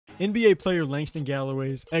NBA player Langston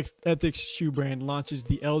Galloway's Ethics shoe brand launches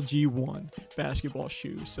the lgONE basketball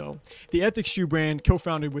shoe. So the Ethics shoe brand,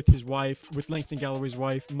 co-founded with his wife, with Langston Galloway's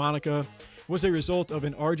wife, Monica, was a result of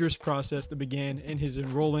an arduous process that began in his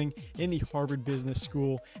enrolling in the Harvard Business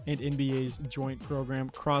School and NBA's joint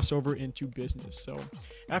program Crossover into Business. So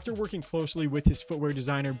after working closely with his footwear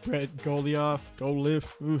designer Brett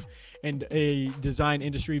Goliff, and a design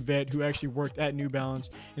industry vet who actually worked at New Balance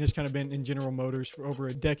and has kind of been in General Motors for over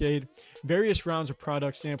a decade, various rounds of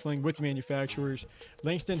product sampling with manufacturers,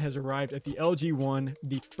 Langston has arrived at the lgONE,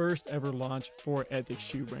 the first ever launch for Ethics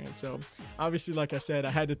shoe brand. So obviously, like I said, I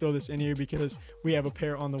had to throw this in here because we have a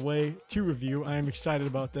pair on the way to review. I am excited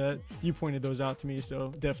about that. You pointed those out to me,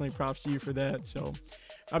 so definitely props to you for that. So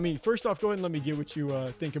I mean, first off, go ahead and let me get what you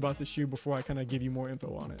think about the shoe before I kind of give you more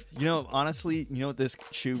info on it. You know, honestly, you know what this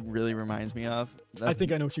shoe really reminds me of? I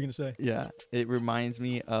think I know what you're going to say. Yeah, it reminds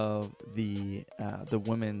me of the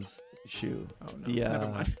women's shoe. Oh, no. Never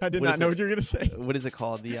mind. I did not know what you were going to say. What is it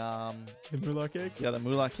called? The Moolah Kicks? Yeah, the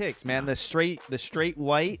Moolah Kicks, man. The straight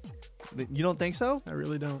white. You don't think so? I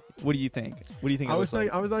really don't. What do you think? What do you think? I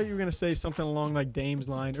thought you were gonna say something along like Dame's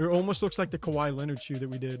line, or almost looks like the Kawhi Leonard shoe that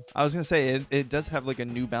we did. I was gonna say it does have like a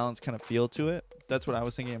New Balance kind of feel to it. That's what I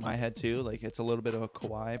was thinking in my head too. Like it's a little bit of a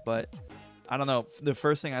Kawhi, but I don't know. The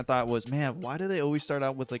first thing I thought was, man, why do they always start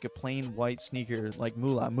out with like a plain white sneaker like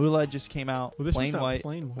Moolah? Moolah just came out plain white.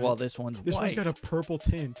 Well, this one's one's got a purple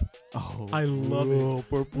tint. Oh, I love it.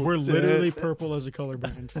 Purple We're tint. literally purple as a color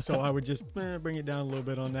brand, so I would just bring it down a little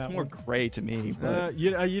bit on that. It's more gray to me. But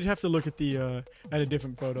you'd have to look at the at a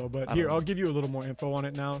different photo, but here I'll give you a little more info on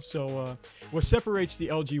it now. So what separates the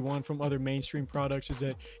lgONE from other mainstream products is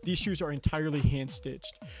that these shoes are entirely hand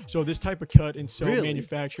stitched. So this type of cut and sew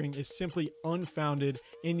manufacturing is simply unfounded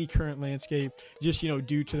in the current landscape, just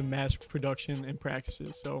due to the mass production and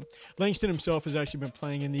practices. So Langston himself has actually been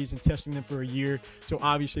playing in these and testing them for a year, so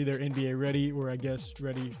obviously they're NBA ready, or I guess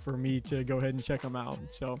ready for me to go ahead and check them out.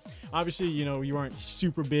 So obviously you aren't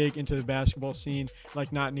super big into the basketball scene,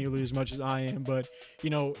 like not nearly as much as I am, but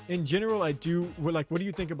in general I do. What do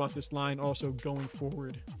you think about this line also going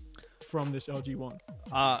forward from this lgONE?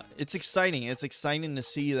 It's exciting. It's exciting to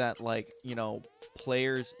see that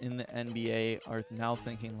players in the NBA are now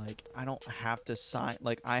thinking like, I don't have to sign,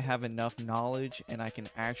 like I have enough knowledge and I can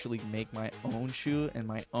actually make my own shoe and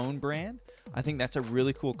my own brand. I think that's a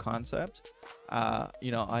really cool concept.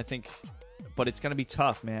 I think, but it's gonna be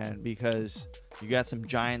tough, man, because you got some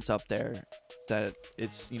giants up there that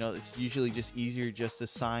it's usually just easier just to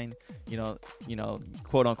sign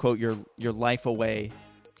quote unquote your life away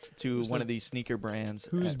to one of these sneaker brands.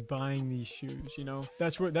 Who's buying these shoes?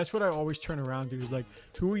 That's what I always turn around to, is like,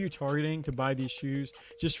 who are you targeting to buy these shoes?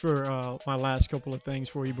 Just for my last couple of things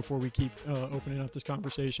for you before we keep opening up this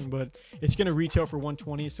conversation, but it's going to retail for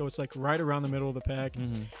 $120, so it's like right around the middle of the pack.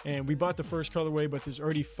 And we bought the first colorway, but there's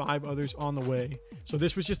already 5 others on the way. So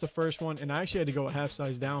this was just the first one, and I actually had to go a half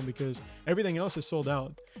size down because everything else is sold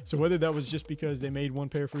out. So whether that was just because they made one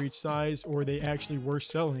pair for each size or they actually were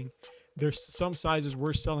selling, there's some sizes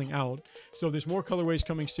we're selling out. So there's more colorways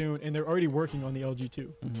coming soon, and they're already working on the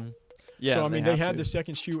LG2. Yeah. So I mean, they had the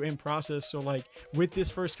second shoe in process. So like with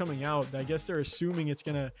this first coming out, I guess they're assuming it's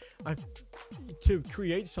gonna to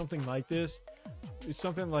create something like this. It's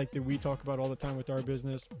something like that we talk about all the time with our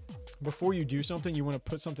business. Before you do something, you want to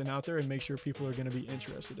put something out there and make sure people are going to be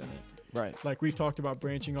interested in it. Right. Like we've talked about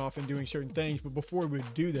branching off and doing certain things, but before we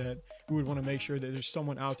would do that, we would want to make sure that there's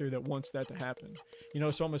someone out there that wants that to happen.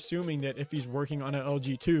 So I'm assuming that if he's working on an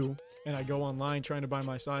LG2 and I go online trying to buy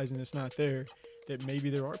my size and it's not there, that maybe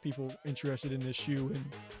there are people interested in this shoe.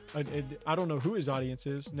 And I don't know who his audience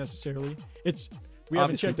is necessarily. We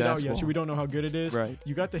haven't checked it out yet, so we don't know how good it is. Right.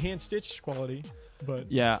 You got the hand stitched quality,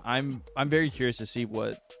 but yeah, I'm very curious to see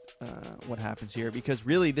what happens here, because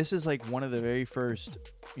really this is like one of the very first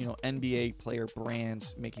NBA player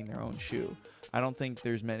brands making their own shoe. I don't think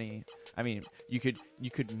there's many. I mean, you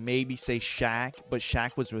could maybe say Shaq, but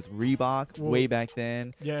Shaq was with Reebok way back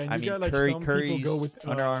then. Yeah, and I got Curry's people go with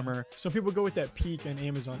Under Armour. Some people go with that peak on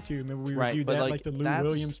Amazon too. Remember we reviewed that, like the Lou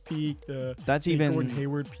Williams peak, the Gordon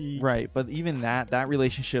Hayward peak. Right, but even that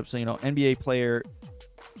relationship. So NBA player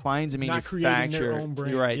finds a manufacturer. Not creating their own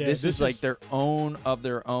brand. You're right. Yeah, this is like their own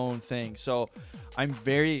thing. So I'm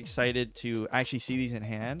very excited to actually see these in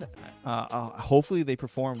hand. Hopefully they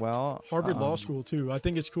perform well. Harvard Law School too. I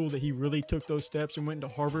think it's cool that he really took those steps and went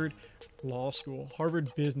into Harvard Law School,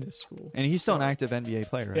 Harvard Business School. And he's still an active NBA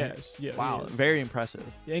player, right? Yes. Yeah. Wow. Very impressive.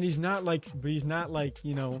 And he's not like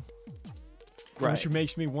which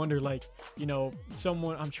makes me wonder, like, you know,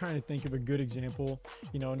 someone, I'm trying to think of a good example,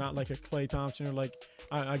 you know, not like a Klay Thompson, or like,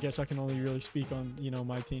 I guess I can only really speak on, you know,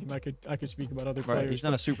 my team. I could speak about other players. He's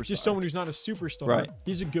not a superstar. Just someone who's not a superstar. Right.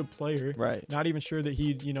 He's a good player. Right. Not even sure that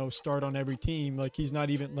he'd, you know, start on every team. Like, he's not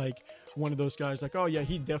even like one of those guys like, oh yeah,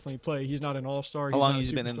 he'd definitely play. He's not an all-star. How long has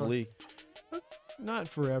he been in the league? Not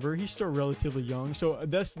forever. He's still relatively young. So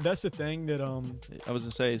that's the thing that I was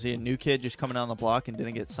gonna say, is he a new kid just coming down the block and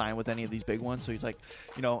didn't get signed with any of these big ones? So he's like,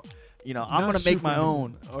 you know, I'm gonna make my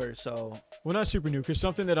own, or so. Well, not super new, because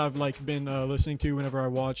something that I've like been listening to whenever I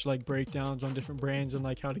watch like breakdowns on different brands and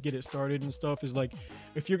like how to get it started and stuff is like,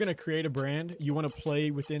 if you're gonna create a brand, you want to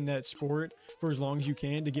play within that sport for as long as you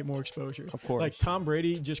can to get more exposure. Of course. Like Tom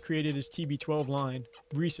Brady just created his TB12 line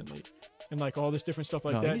recently. And like all this different stuff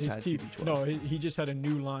like that. He just had a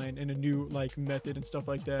new line and a new like method and stuff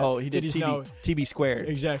like that. Oh, he did TB squared.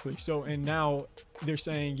 Exactly. So, and now they're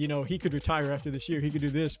saying, you know, he could retire after this year. He could do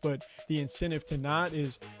this, but the incentive to not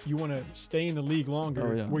is you want to stay in the league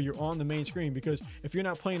longer, where you're on the main screen, because if you're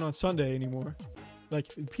not playing on Sunday anymore, like,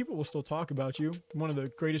 people will still talk about you. One of the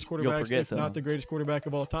greatest quarterbacks, if not the greatest quarterback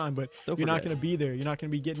of all time. But you're not going to be there. You're not going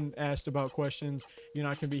to be getting asked about questions. You're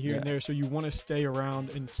not going to be here and there. So you want to stay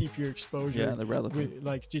around and keep your exposure. Yeah, the relevant.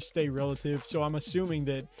 Like, just stay relative. So I'm assuming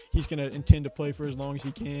that he's going to intend to play for as long as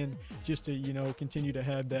he can, just to, you know, continue to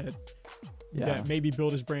have that. That maybe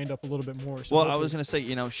build his brand up a little bit more. So well, I was going to say,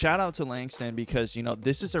 you know, shout out to Langston, because, you know,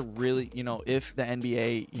 this is a really, you know, if the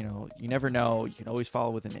NBA, you know, you never know, you can always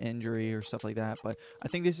follow with an injury or stuff like that. But I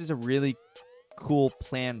think this is a really cool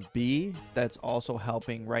plan B that's also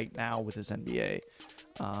helping right now with this NBA.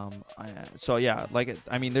 So, yeah, like,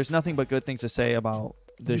 I mean, there's nothing but good things to say about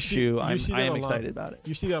this shoe. I am excited about it.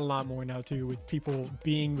 You see that a lot more now, too, with people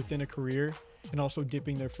being within a career and also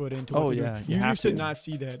dipping their foot into what they're doing. You used to not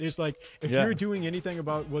see that. It's like, if you're doing anything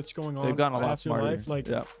about what's going on, they've gotten a lot smarter. Life, like,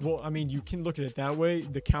 well, I mean, you can look at it that way.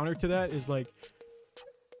 The counter to that is like,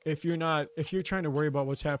 if you're trying to worry about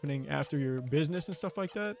what's happening after your business and stuff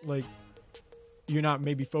like that, like, you're not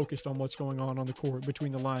maybe focused on what's going on the court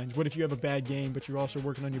between the lines. What if you have a bad game, but you're also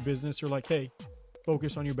working on your business? You're like, hey,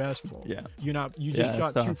 focus on your basketball. You just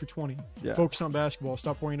got 2 for 20. Focus on basketball.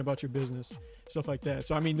 Stop worrying about your business, stuff like that.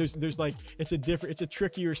 So I mean, there's like, it's a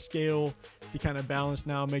trickier scale to kind of balance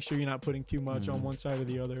now. Make sure you're not putting too much on one side or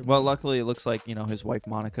the other. Well, luckily it looks like, you know, his wife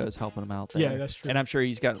Monica is helping him out there. Yeah, that's true. And I'm sure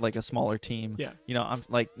he's got like a smaller team. Yeah. You know, I'm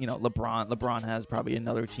like, you know, LeBron has probably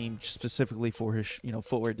another team specifically for his, you know,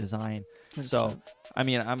 footwear design. 100%. So I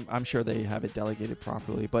mean, I'm sure they have it delegated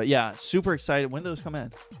properly. But yeah, super excited. When do those come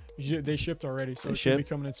in? They shipped already, so it should be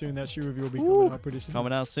coming in soon. That shoe review will be coming out pretty soon.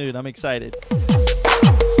 Coming out soon. I'm excited.